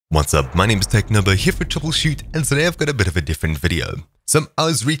What's up, my name is TechNubber here for Troubleshoot, and today I've got a bit of a different video. So I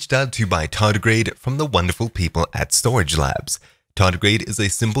was reached out to by Tardigrade from the wonderful people at Storj Labs. Tardigrade is a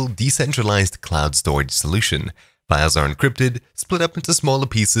simple decentralized cloud storage solution. Files are encrypted, split up into smaller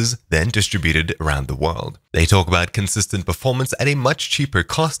pieces, then distributed around the world. They talk about consistent performance at a much cheaper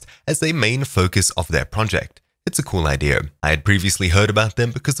cost as a main focus of their project. It's a cool idea. I had previously heard about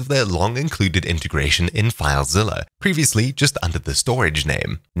them because of their long included integration in FileZilla, previously just under the Storj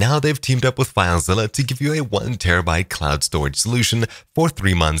name. Now they've teamed up with FileZilla to give you a 1 TB cloud storage solution for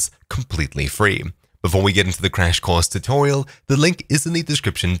 3 months completely free. Before we get into the crash course tutorial, the link is in the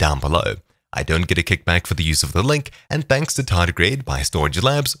description down below. I don't get a kickback for the use of the link, and thanks to Tardigrade by Storj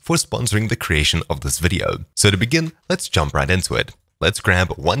Labs for sponsoring the creation of this video. So to begin, let's jump right into it. Let's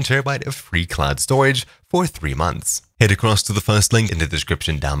grab 1 TB of free cloud storage for 3 months. Head across to the first link in the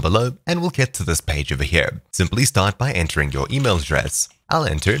description down below and we'll get to this page over here. Simply start by entering your email address. I'll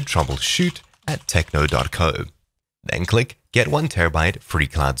enter troubleshoot@techno.co. Then click Get 1 TB free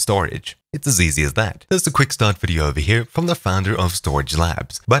cloud storage. It's as easy as that. There's a quick start video over here from the founder of Storj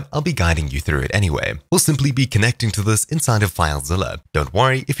Labs, but I'll be guiding you through it anyway. We'll simply be connecting to this inside of FileZilla. Don't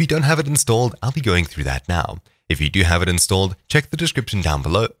worry, if you don't have it installed, I'll be going through that now. If you do have it installed, check the description down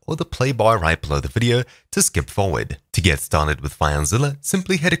below or the play bar right below the video to skip forward. To get started with FileZilla,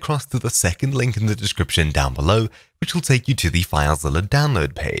 simply head across to the second link in the description down below, which will take you to the FileZilla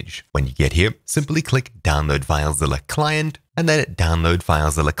download page. When you get here, simply click Download FileZilla Client and then Download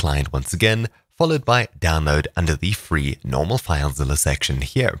FileZilla Client once again, followed by Download under the free normal FileZilla section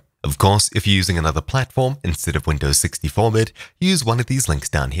here. Of course, if you're using another platform instead of Windows 64-bit, use one of these links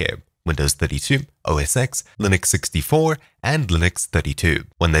down here. Windows 32, OS X, Linux 64, and Linux 32.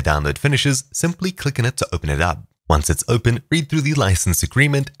 When the download finishes, simply click on it to open it up. Once it's open, read through the license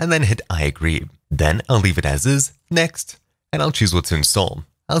agreement and then hit I agree. Then I'll leave it as is, next, and I'll choose what to install.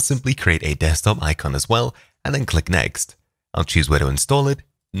 I'll simply create a desktop icon as well, and then click next. I'll choose where to install it,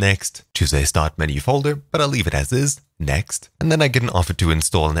 next, choose a start menu folder, but I'll leave it as is, next, and then I get an offer to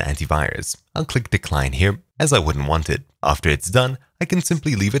install an antivirus. I'll click decline here, as I wouldn't want it. After it's done, I can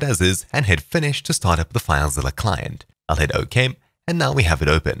simply leave it as is and hit finish to start up the FileZilla client. I'll hit OK, and now we have it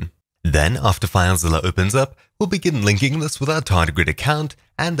open. Then, after FileZilla opens up, we'll begin linking this with our Tardigrade account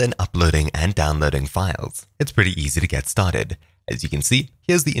and then uploading and downloading files. It's pretty easy to get started. As you can see,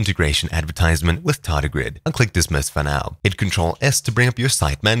 here's the integration advertisement with Tardigrade. I'll click dismiss for now. Hit Ctrl S to bring up your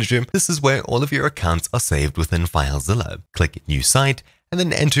site manager. This is where all of your accounts are saved within FileZilla. Click new site and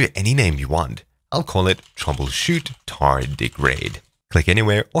then enter any name you want. I'll call it Troubleshoot Tardigrade. Click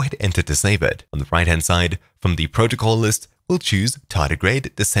anywhere or hit enter to save it. On the right hand side, from the protocol list, we'll choose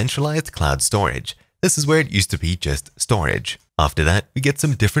Tardigrade Decentralized Cloud Storage. This is where it used to be just storage. After that, we get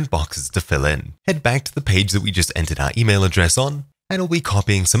some different boxes to fill in. Head back to the page that we just entered our email address on, and we'll be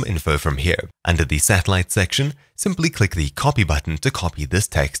copying some info from here. Under the satellite section, simply click the copy button to copy this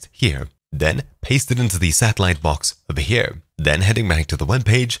text here. Then paste it into the satellite box over here. Then heading back to the web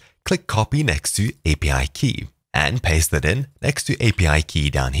page, click copy next to API key and paste that in next to API key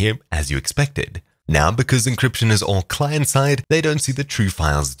down here as you expected. Now, because encryption is all client-side, they don't see the true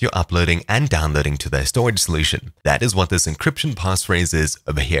files that you're uploading and downloading to their storage solution. That is what this encryption passphrase is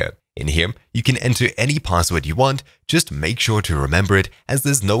over here. In here, you can enter any password you want, just make sure to remember it, as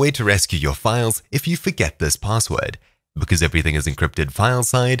there's no way to rescue your files if you forget this password. Because everything is encrypted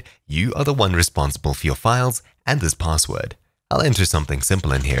file-side, you are the one responsible for your files and this password. I'll enter something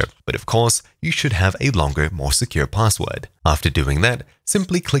simple in here, but of course, you should have a longer, more secure password. After doing that,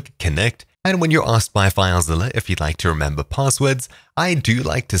 simply click Connect, and when you're asked by FileZilla if you'd like to remember passwords, I do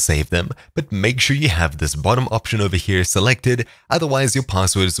like to save them, but make sure you have this bottom option over here selected, otherwise your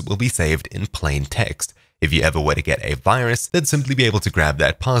passwords will be saved in plain text. If you ever were to get a virus, they'd simply be able to grab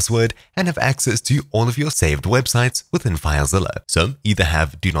that password and have access to all of your saved websites within FileZilla. So either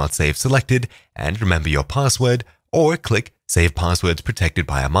have Do Not Save selected and remember your password, or click Save Passwords Protected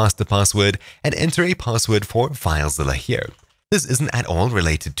by a Master Password and enter a password for FileZilla here. This isn't at all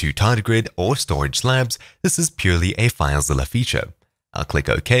related to Tardigrade or Storj Labs, this is purely a FileZilla feature. I'll click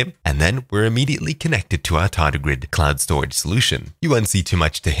OK, and then we're immediately connected to our Tardigrade cloud storage solution. You won't see too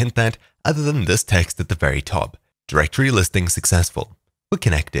much to hint at other than this text at the very top. Directory listing successful. We're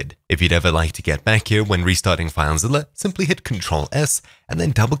connected. If you'd ever like to get back here when restarting FileZilla, simply hit Ctrl S and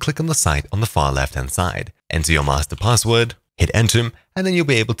then double click on the site on the far left hand side. Enter your master password, hit enter, and then you'll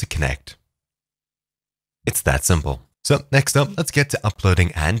be able to connect. It's that simple. So next up, let's get to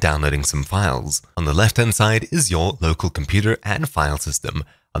uploading and downloading some files. On the left hand side is your local computer and file system.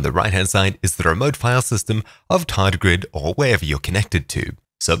 On the right hand side is the remote file system of Tardigrade or wherever you're connected to.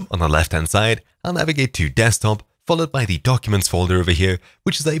 So on the left hand side, I'll navigate to desktop, followed by the Documents folder over here,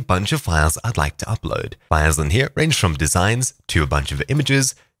 which is a bunch of files I'd like to upload. Files in here range from designs to a bunch of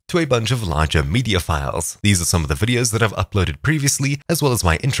images to a bunch of larger media files. These are some of the videos that I've uploaded previously, as well as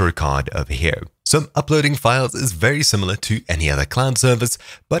my intro card over here. So uploading files is very similar to any other cloud service,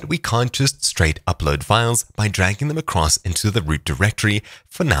 but we can't just straight upload files by dragging them across into the root directory,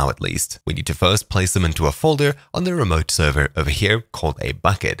 for now at least. We need to first place them into a folder on the remote server over here called a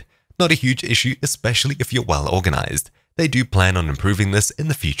bucket. Not a huge issue, especially if you're well organized. They do plan on improving this in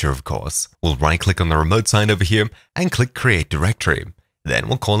the future, of course. We'll right-click on the remote side over here and click Create Directory. Then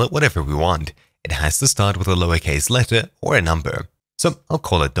we'll call it whatever we want. It has to start with a lowercase letter or a number. So I'll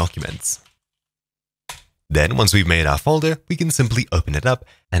call it Documents. Then once we've made our folder, we can simply open it up,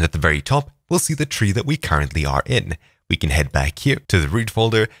 and at the very top, we'll see the tree that we currently are in. We can head back here to the root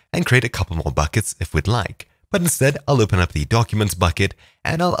folder and create a couple more buckets if we'd like. But instead, I'll open up the Documents bucket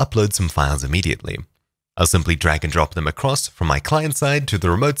and I'll upload some files immediately. I'll simply drag and drop them across from my client side to the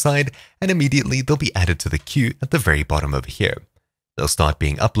remote side, and immediately they'll be added to the queue at the very bottom over here. They'll start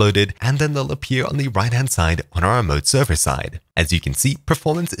being uploaded, and then they'll appear on the right-hand side on our remote server side. As you can see,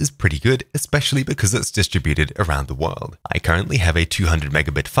 performance is pretty good, especially because it's distributed around the world. I currently have a 200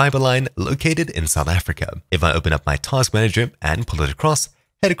 megabit fiber line located in South Africa. If I open up my task manager and pull it across,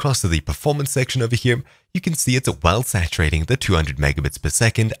 head across to the performance section over here, you can see it's well saturating the 200 megabits per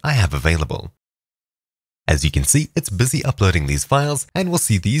second I have available. As you can see, it's busy uploading these files, and we'll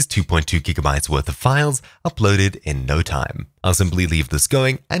see these 2.2 gigabytes worth of files uploaded in no time. I'll simply leave this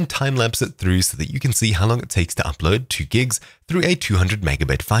going and time-lapse it through so that you can see how long it takes to upload 2 gigs through a 200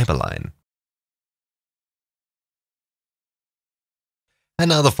 megabit fiber line. And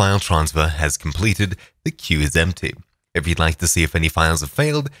now the file transfer has completed, the queue is empty. If you'd like to see if any files have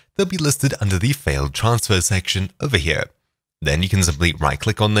failed, they'll be listed under the Failed Transfer section over here. Then you can simply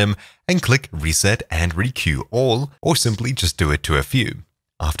right-click on them and click Reset and Requeue All, or simply just do it to a few.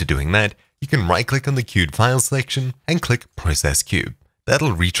 After doing that, you can right-click on the queued files section and click Process Queue.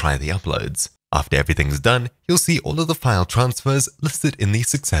 That'll retry the uploads. After everything's done, you'll see all of the file transfers listed in the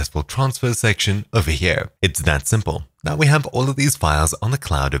Successful Transfer section over here. It's that simple. Now we have all of these files on the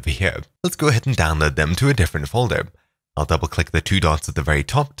cloud over here. Let's go ahead and download them to a different folder. I'll double-click the 2 dots at the very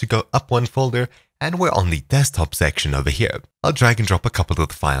top to go up one folder, and we're on the desktop section over here. I'll drag and drop a couple of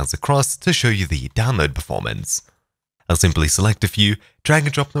the files across to show you the download performance. I'll simply select a few, drag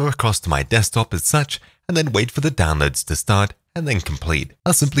and drop them across to my desktop as such, and then wait for the downloads to start and then complete.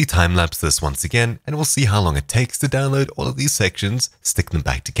 I'll simply time-lapse this once again, and we'll see how long it takes to download all of these sections, stick them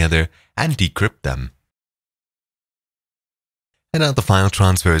back together, and decrypt them. And now the file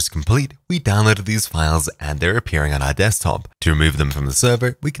transfer is complete, we downloaded these files and they're appearing on our desktop. To remove them from the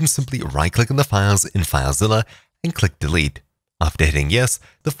server, we can simply right-click on the files in FileZilla and click Delete. After hitting yes,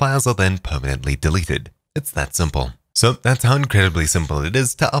 the files are then permanently deleted. It's that simple. So that's how incredibly simple it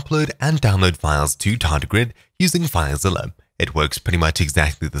is to upload and download files to Tardigrade using FileZilla. It works pretty much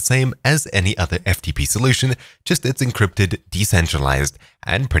exactly the same as any other FTP solution, just it's encrypted, decentralized,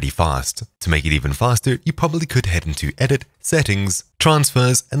 and pretty fast. To make it even faster, you probably could head into Edit, Settings,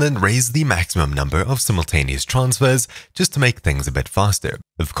 Transfers, and then raise the maximum number of simultaneous transfers just to make things a bit faster.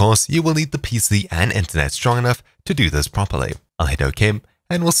 Of course, you will need the PC and internet strong enough to do this properly. I'll hit OK,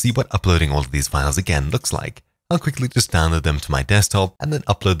 and we'll see what uploading all of these files again looks like. I'll quickly just download them to my desktop and then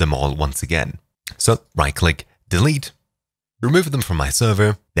upload them all once again. So right-click, Delete, remove them from my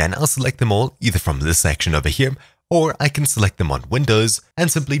server, then I'll select them all either from this section over here, or I can select them on Windows and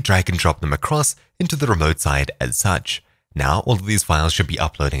simply drag and drop them across into the remote side as such. Now all of these files should be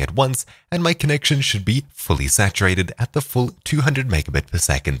uploading at once, and my connection should be fully saturated at the full 200 megabit per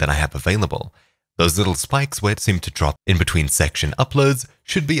second that I have available. Those little spikes where it seemed to drop in between section uploads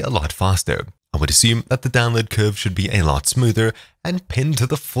should be a lot faster. I would assume that the download curve should be a lot smoother and pinned to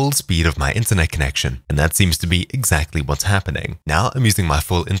the full speed of my internet connection, and that seems to be exactly what's happening. Now I'm using my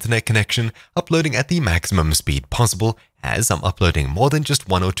full internet connection, uploading at the maximum speed possible as I'm uploading more than just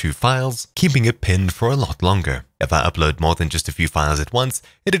 1 or 2 files, keeping it pinned for a lot longer. If I upload more than just a few files at once,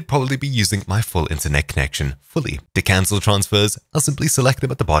 it'd probably be using my full internet connection fully. To cancel transfers, I'll simply select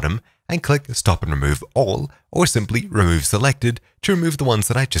them at the bottom and click Stop and Remove All, or simply Remove Selected to remove the ones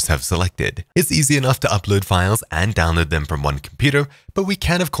that I just have selected. It's easy enough to upload files and download them from one computer, but we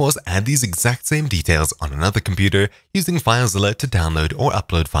can of course add these exact same details on another computer using FileZilla to download or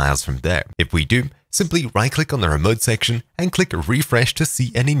upload files from there. If we do, simply right-click on the remote section and click Refresh to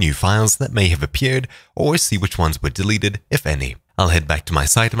see any new files that may have appeared or see which ones were deleted, if any. I'll head back to my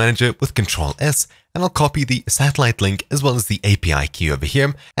site manager with Ctrl+S and I'll copy the satellite link as well as the API key over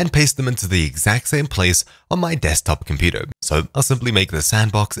here and paste them into the exact same place on my desktop computer. So I'll simply make the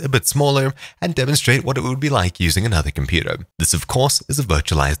sandbox a bit smaller and demonstrate what it would be like using another computer. This of course is a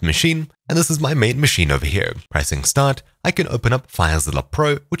virtualized machine, and this is my main machine over here. Pressing start, I can open up FileZilla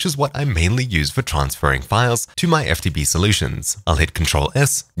Pro, which is what I mainly use for transferring files to my FTP solutions. I'll hit Ctrl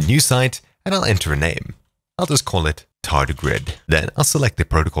S, new site, and I'll enter a name. I'll just call it Tardigrade. Then I'll select the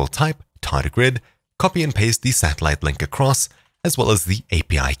protocol type, Tardigrade, copy and paste the satellite link across, as well as the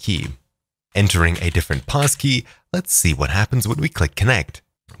API key. Entering a different passkey, let's see what happens when we click connect.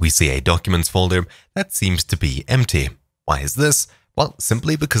 We see a documents folder that seems to be empty. Why is this? Well,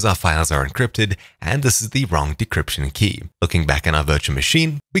 simply because our files are encrypted and this is the wrong decryption key. Looking back on our virtual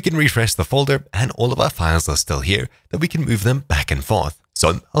machine, we can refresh the folder and all of our files are still here, that we can move them back and forth.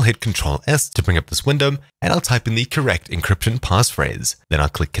 So I'll hit Ctrl S to bring up this window and I'll type in the correct encryption passphrase. Then I'll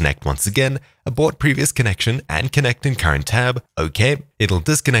click connect once again, abort previous connection and connect in current tab. Okay, it'll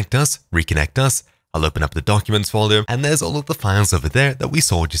disconnect us, reconnect us. I'll open up the documents folder and there's all of the files over there that we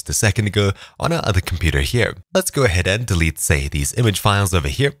saw just a second ago on our other computer here. Let's go ahead and delete, say, these image files over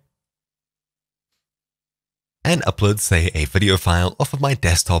here and upload, say, a video file off of my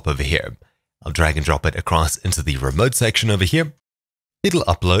desktop over here. I'll drag and drop it across into the remote section over here. It'll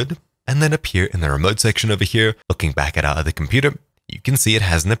upload and then appear in the remote section over here. Looking back at our other computer, you can see it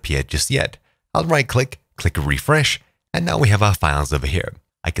hasn't appeared just yet. I'll right click, click refresh, and now we have our files over here.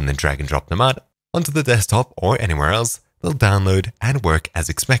 I can then drag and drop them out onto the desktop or anywhere else. They'll download and work as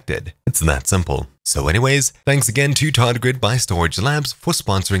expected. It's that simple. So anyways, thanks again to Tardigrade by Storj Labs for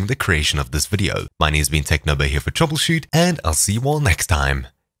sponsoring the creation of this video. My name's been Technobo here for Troubleshoot, and I'll see you all next time.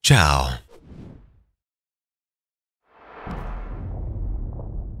 Ciao.